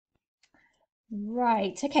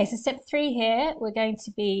Right. Okay. So step three here, we're going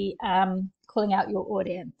to be calling out your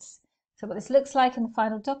audience. So what this looks like in the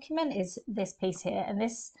final document is this piece here, and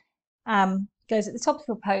this goes at the top of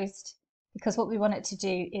your post because what we want it to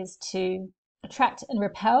do is to attract and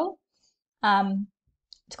repel,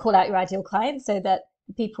 to call out your ideal clients, so that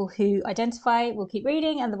the people who identify will keep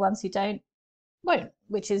reading, and the ones who don't won't,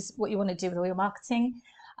 which is what you want to do with all your marketing.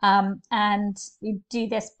 And we do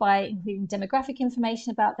this by including demographic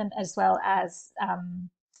information about them, as well as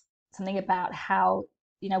something about how,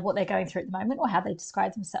 what they're going through at the moment or how they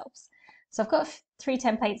describe themselves. So I've got three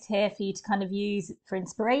templates here for you to kind of use for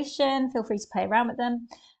inspiration. Feel free to play around with them.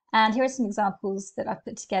 And here are some examples that I've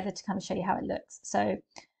put together to kind of show you how it looks. So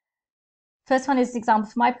first one is the example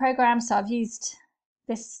for my program. So I've used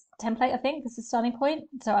this template, I think, as a starting point.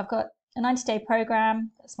 So I've got a 90-day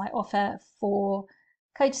program. That's my offer for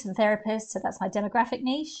coaches and therapists. So that's my demographic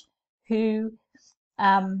niche who,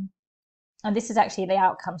 and this is actually the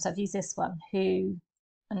outcome. So I've used this one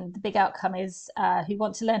and the big outcome is who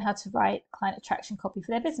want to learn how to write client attraction copy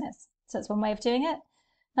for their business. So that's one way of doing it.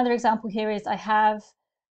 Another example here is I have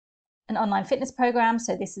an online fitness program.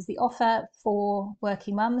 So this is the offer for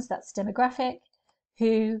working mums. That's demographic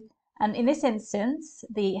who, and in this instance,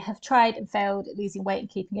 the have tried and failed at losing weight and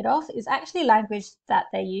keeping it off is actually language that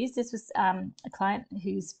they use. This was a client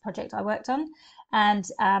whose project I worked on, and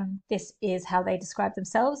this is how they describe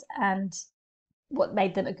themselves and what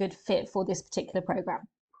made them a good fit for this particular program.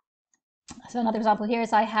 So another example here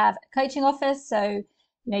is I have a coaching office. So,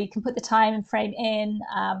 you can put the time frame in,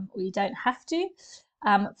 or you don't have to.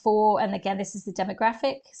 And again, this is the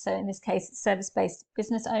demographic. So in this case, it's service-based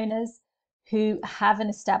business owners who have an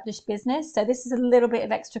established business. So this is a little bit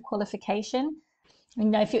of extra qualification.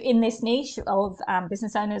 If you're in this niche of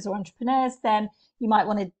business owners or entrepreneurs, then you might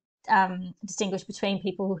want to distinguish between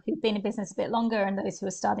people who've been in business a bit longer and those who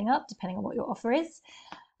are starting up, depending on what your offer is.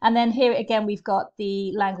 And then here again, we've got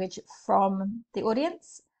the language from the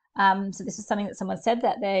audience. So this is something that someone said,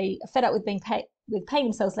 that they are fed up with paying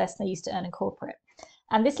themselves less than they used to earn in corporate.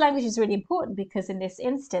 And this language is really important because in this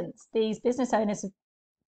instance, these business owners have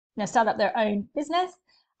started up their own business,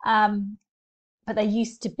 but they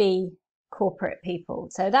used to be corporate people.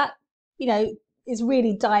 So that, is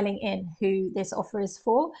really dialing in who this offer is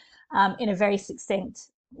for in a very succinct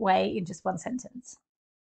way in just one sentence.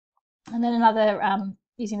 And then another,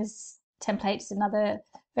 using this template, is another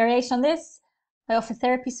variation on this. I offer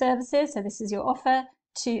therapy services. So this is your offer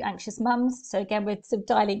to anxious mums. So again, we're sort of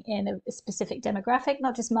dialing in a specific demographic,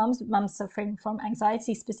 not just mums, but mums suffering from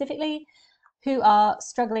anxiety specifically, who are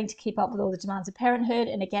struggling to keep up with all the demands of parenthood.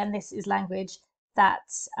 And again, this is language that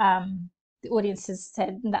the audience has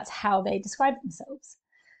said, and that's how they describe themselves.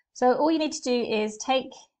 So all you need to do is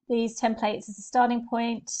take these templates as a starting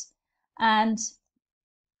point and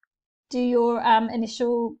do your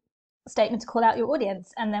initial statement to call out your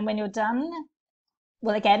audience. And then when you're done,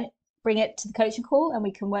 well, again, bring it to the coaching call and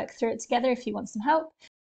we can work through it together if you want some help.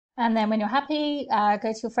 And then when you're happy,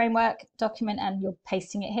 go to your framework document and you're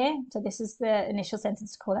pasting it here. So this is the initial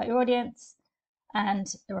sentence to call out your audience and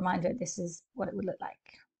a reminder, this is what it would look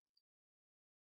like.